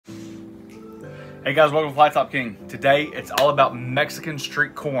Hey guys, welcome to Flat Top King. Today it's all about Mexican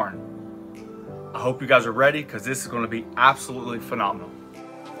street corn. I hope you guys are ready because this is going to be absolutely phenomenal.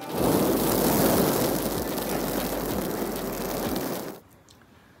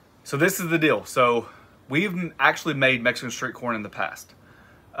 So this is the deal. So we've actually made Mexican street corn in the past.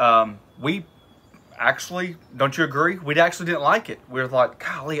 We actually, don't you agree? We actually didn't like it. We were like,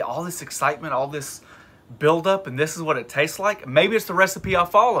 golly, all this excitement, all this buildup, and this is what it tastes like. Maybe it's the recipe I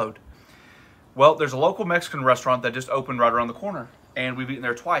followed. Well, there's a local Mexican restaurant that just opened right around the corner, and we've eaten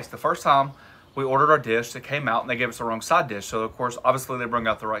there twice. The first time we ordered our dish, it came out and they gave us the wrong side dish. So of course, obviously they brought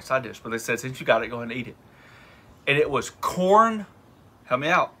out the right side dish, but they said, since you got it, go ahead and eat it. And it was corn, help me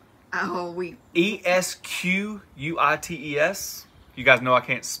out. Esquites. You guys know I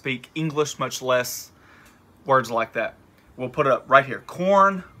can't speak English, much less words like that. We'll put it up right here.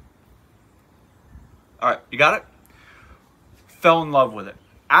 Corn. All right, you got it? Fell in love with it.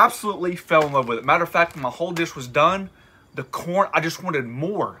 Absolutely fell in love with it. Matter of fact, when my whole dish was done, the corn, I just wanted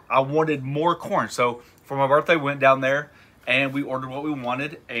more. I wanted more corn. So for my birthday, we went down there and we ordered what we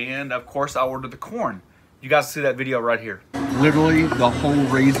wanted. And of course, I ordered the corn. You guys see that video right here. Literally, the whole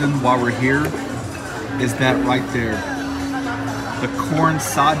reason why we're here is that right there. The corn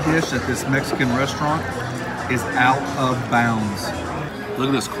side dish at this Mexican restaurant is out of bounds. Look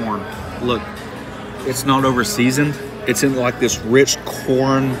at this corn. Look, it's not over seasoned. It's in like this rich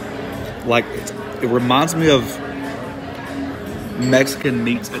corn, like it reminds me of Mexican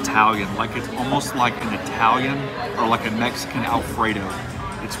meets Italian. Like it's almost like an Italian or like a Mexican Alfredo.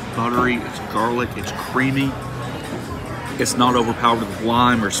 It's buttery, it's garlic, it's creamy. It's not overpowered with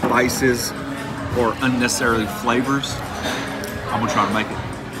lime or spices or unnecessarily flavors. I'm gonna try to make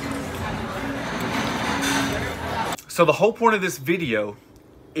it. So the whole point of this video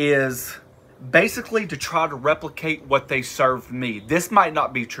is basically to try to replicate what they served me. This might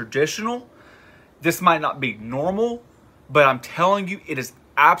not be traditional, this might not be normal, but I'm telling you, it is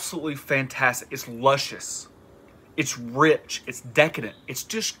absolutely fantastic. It's luscious, it's rich, it's decadent, it's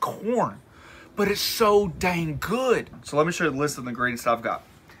just corn, but it's so dang good. So let me show you the list of the ingredients I've got.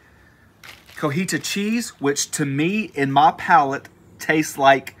 Cotija cheese, which to me, in my palate, tastes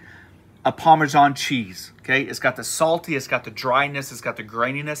like a Parmesan cheese, okay? It's got the salty, it's got the dryness, it's got the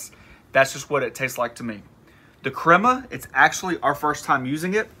graininess. That's just what it tastes like to me. The crema, it's actually our first time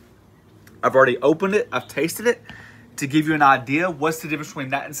using it. I've already opened it, I've tasted it. To give you an idea, what's the difference between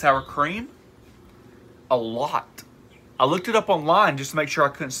that and sour cream? A lot. I looked it up online just to make sure I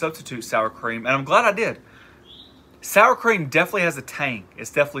couldn't substitute sour cream, and I'm glad I did. Sour cream definitely has a tang.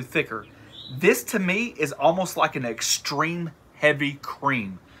 It's definitely thicker. This to me is almost like an extreme heavy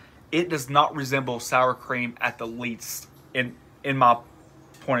cream. It does not resemble sour cream at the least in my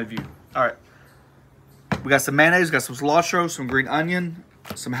point of view. All right, we got some mayonnaise, got some cilantro, some green onion,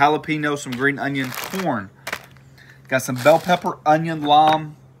 some jalapeno, some green onion, corn. Got some bell pepper, onion,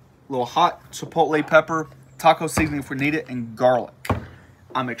 lime, a little hot chipotle pepper, taco seasoning if we need it, and garlic.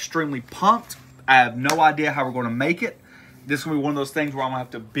 I'm extremely pumped. I have no idea how we're going to make it. This is going to be one of those things where I'm going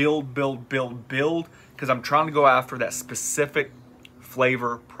to have to build, because I'm trying to go after that specific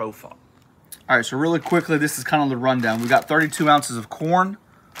flavor profile. All right, so really quickly, this is kind of the rundown. We got 32 ounces of corn,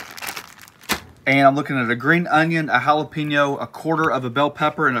 and I'm looking at a green onion, a jalapeno, a quarter of a bell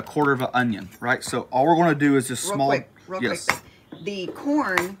pepper, and a quarter of an onion, right? So all we're going to do is just Real quick. The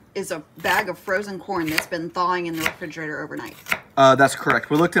corn is a bag of frozen corn that's been thawing in the refrigerator overnight. That's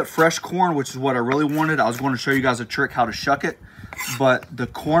correct. We looked at fresh corn, which is what I really wanted. I was going to show you guys a trick how to shuck it, but the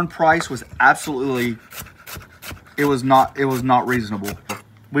corn price was absolutely, it was not reasonable.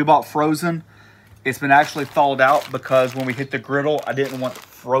 We bought frozen. It's been actually thawed out because when we hit the griddle, I didn't want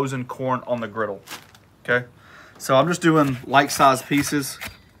frozen corn on the griddle. Okay, so I'm just doing like-sized pieces.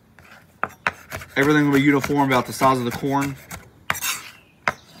 Everything will be uniform about the size of the corn.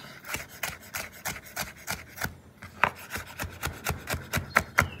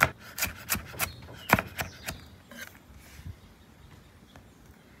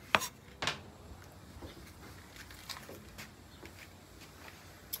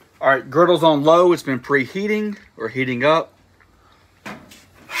 All right, griddle's on low. It's been preheating or heating up.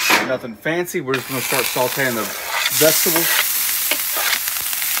 Nothing fancy. We're just gonna start sauteing the vegetables.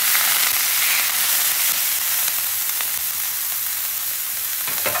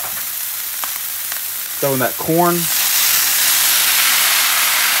 Throwing that corn.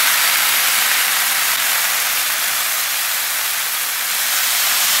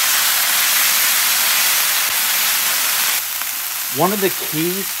 One of the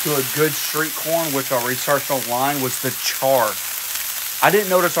keys to a good street corn, which I researched online, was the char. I didn't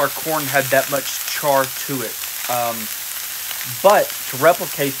notice our corn had that much char to it. But to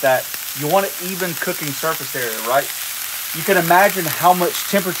replicate that You want an even cooking surface area, right? You can imagine how much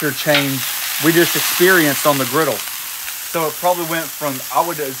temperature change we just experienced on the griddle. So it probably went from, I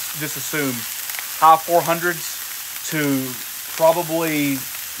would just assume, high 400s to probably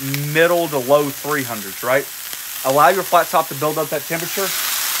middle to low 300s, right? Allow your flat top to build up that temperature.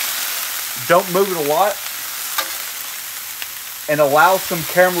 Don't move it a lot. And allow some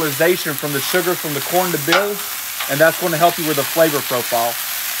caramelization from the sugar from the corn to build. And that's going to help you with the flavor profile.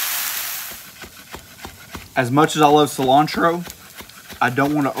 As much as I love cilantro, I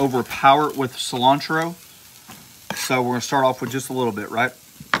don't want to overpower it with cilantro. So we're going to start off with just a little bit, right?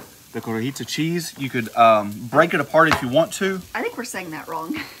 The cotija cheese, you could break it apart if you want to. I think we're saying that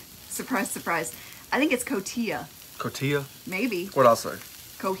wrong. Surprise, surprise. I think it's cotija. Cotija? Maybe. What'd I say?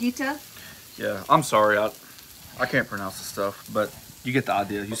 Cojita? Yeah, I'm sorry. I can't pronounce the stuff, but you get the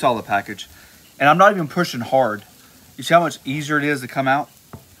idea. You saw the package. And I'm not even pushing hard. You see how much easier it is to come out?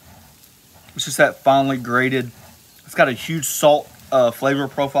 It's just that finely grated. It's got a huge salt flavor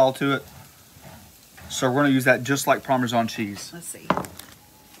profile to it. So we're going to use that just like Parmesan cheese. Let's see.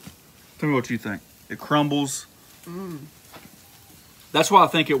 Tell me what you think. It crumbles. That's why I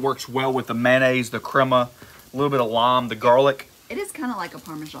think it works well with the mayonnaise, the crema, a little bit of lime, the garlic. It is kind of like a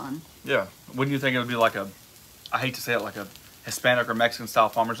Parmesan. Yeah. Wouldn't you think it would be like a, I hate to say it, like a Hispanic or Mexican style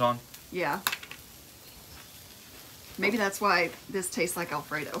Parmesan? Yeah. Maybe that's why this tastes like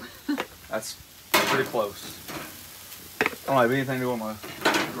Alfredo. That's pretty close. I don't have anything to do with my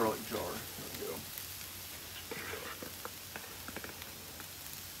garlic jar.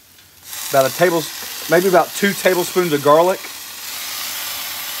 Maybe about 2 tablespoons of garlic.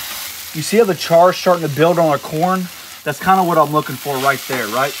 You see how the char's starting to build on our corn? That's kind of what I'm looking for right there,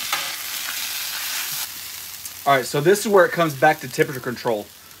 right? All right, so this is where it comes back to temperature control.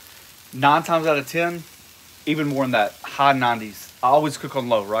 9 times out of 10, even more than that, high 90s. I always cook on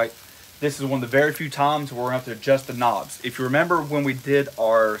low, right? This is one of the very few times where we're going to have to adjust the knobs. If you remember when we did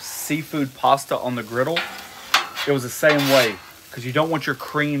our seafood pasta on the griddle, it was the same way because you don't want your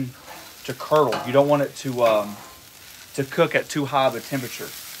cream to curdle. You don't want it to cook at too high of a temperature.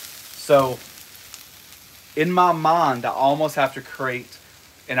 So in my mind, I almost have to create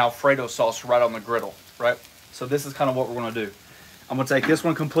an Alfredo sauce right on the griddle, right? So this is kind of what we're going to do. I'm going to take this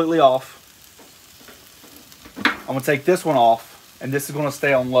one completely off. I'm going to take this one off, and this is going to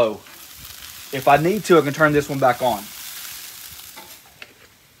stay on low. If I need to, I can turn this one back on.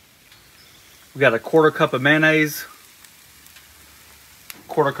 We got a 1/4 cup of mayonnaise,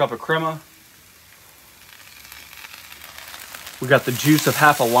 1/4 cup of crema. We got the juice of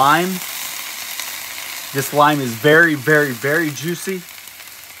half a lime. This lime is very, very, very juicy.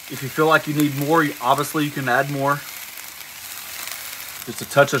 If you feel like you need more, obviously you can add more. Just a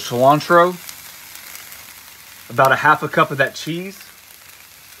touch of cilantro. About a 1/2 cup of that cheese.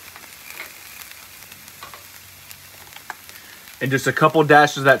 And just a couple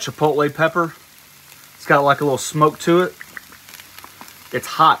dashes of that chipotle pepper. It's got like a little smoke to it. It's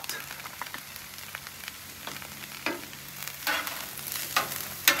hot.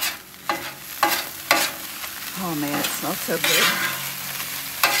 Oh man, it smells so good.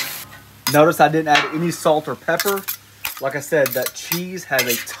 Notice I didn't add any salt or pepper. Like I said, that cheese has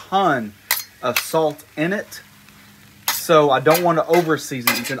a ton of salt in it. So I don't want to over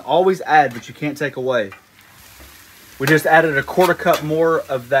season. You can always add, but you can't take away. We just added a 1/4 cup more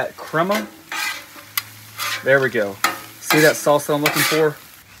of that crema. There we go. See that sauce that I'm looking for?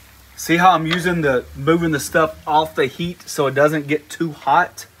 See how I'm moving the stuff off the heat so it doesn't get too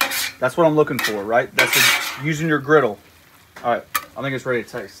hot? That's what I'm looking for, right? That's using your griddle. All right, I think it's ready to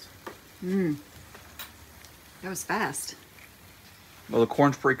taste. That was fast. Well, the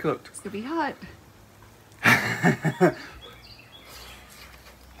corn's pre-cooked. It's gonna be hot.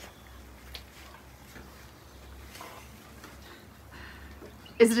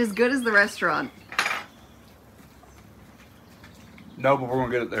 Is it as good as the restaurant? No, but we're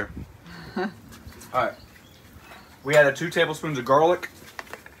gonna get it there. All right. We added 2 tablespoons of garlic.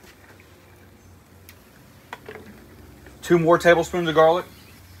 2 more tablespoons of garlic.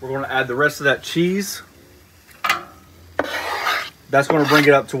 We're gonna add the rest of that cheese. That's gonna bring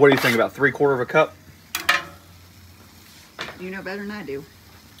it up to, what do you think, about 3/4 cup? You know better than I do.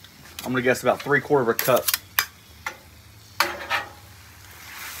 I'm gonna guess about 3/4 cup.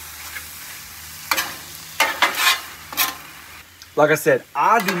 Like I said,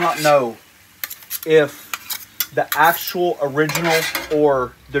 I do not know if the actual original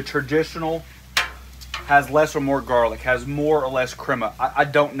or the traditional has less or more garlic, has more or less crema. I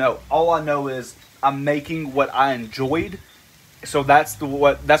don't know. All I know is I'm making what I enjoyed, so that's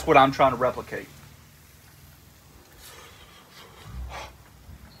what I'm trying to replicate.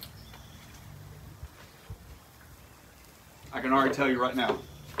 I can already tell you right now,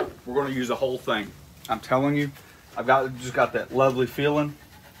 we're going to use the whole thing. I'm telling you, just got that lovely feeling.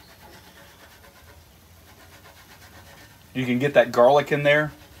 You can get that garlic in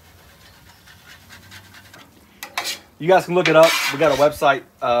there. You guys can look it up. We got a website.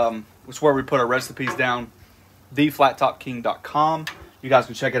 It's where we put our recipes down. theflattopking.com. You guys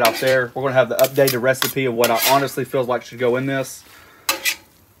can check it out there. We're going to have the updated recipe of what I honestly feel like should go in this.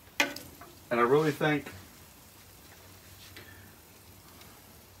 And I really think...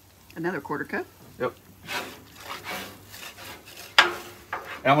 Another quarter cup. Yep. And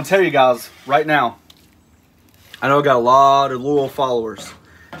I'm going to tell you guys right now, I know I got a lot of loyal followers.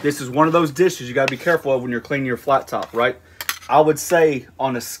 This is one of those dishes you got to be careful of when you're cleaning your flat top, right? I would say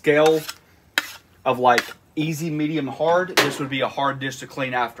on a scale of like easy, medium, hard, this would be a hard dish to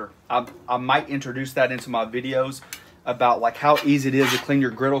clean after. I might introduce that into my videos about like how easy it is to clean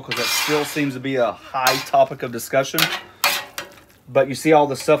your griddle, because that still seems to be a high topic of discussion. But you see all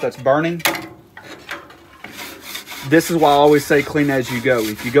the stuff that's burning? This is why I always say clean as you go.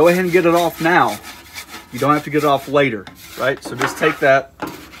 If you go ahead and get it off now, you don't have to get it off later, right? So just take that.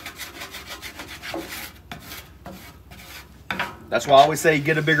 That's why I always say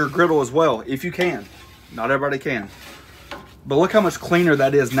get a bigger griddle as well, if you can. Not everybody can. But look how much cleaner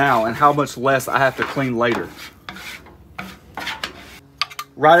that is now and how much less I have to clean later.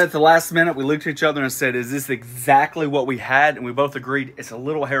 Right at the last minute, we looked at each other and said, is this exactly what we had? And we both agreed it's a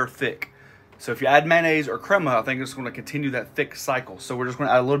little hair thick. So if you add mayonnaise or crema, I think it's going to continue that thick cycle. So we're just going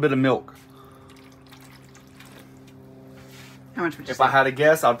to add a little bit of milk. How much would you say? If I had to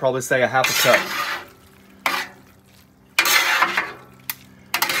guess, I'd probably say a half a cup.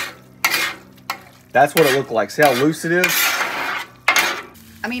 That's what it looked like. See how loose it is?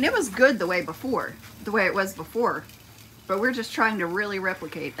 I mean, it was good the way it was before. But we're just trying to really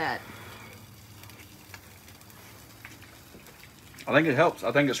replicate that. I think it helps.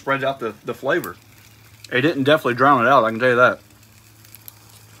 I think it spreads out the flavor. It didn't definitely drown it out, I can tell you that.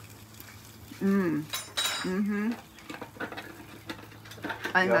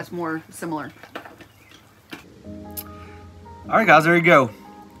 I think that's more similar. All right, guys, there you go.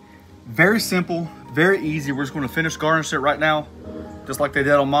 Very simple, very easy. We're just going to finish garnish it right now, just like they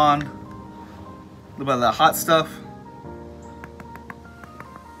did on mine. A little bit of that hot stuff.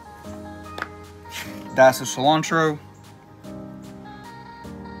 Dash of cilantro.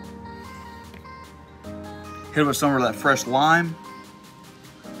 Hit it with some of that fresh lime.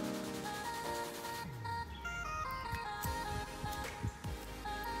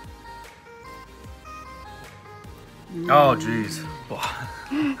 Oh, jeez.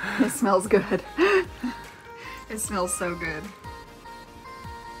 It smells good. It smells so good.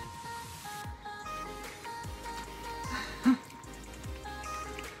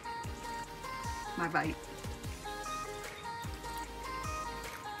 My bite.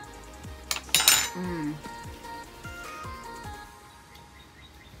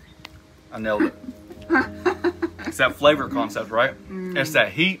 I nailed it. It's that flavor concept, right? It's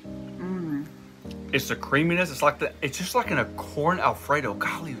that heat. It's the creaminess. It's like it's just like in a corn Alfredo.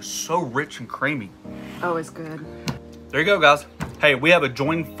 Golly, it's so rich and creamy. Oh, it's good. There you go, guys. Hey, we have a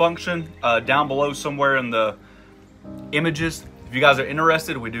join function down below somewhere in the images. If you guys are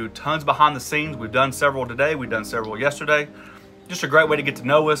interested, we do tons behind the scenes. We've done several today. We've done several yesterday. Just a great way to get to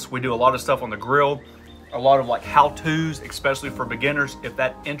know us. We do a lot of stuff on the grill, a lot of like how-tos, especially for beginners. If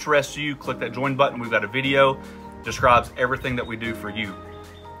that interests you, click that join button. We've got a video, describes everything that we do for you.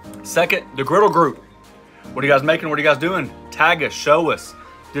 Second, the griddle group. What are you guys making? What are you guys doing? Tag us, show us.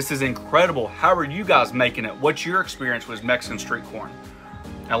 This is incredible. How are you guys making it? What's your experience with Mexican street corn?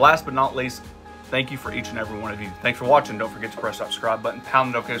 And last but not least, thank you for each and every one of you. Thanks for watching. Don't forget to press that subscribe button,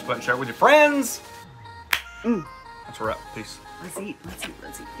 pound the notification button, share it with your friends. That's a wrap. Peace. Let's eat. Let's eat.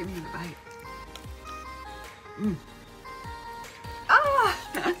 Let's eat. Give me a bite. Ah!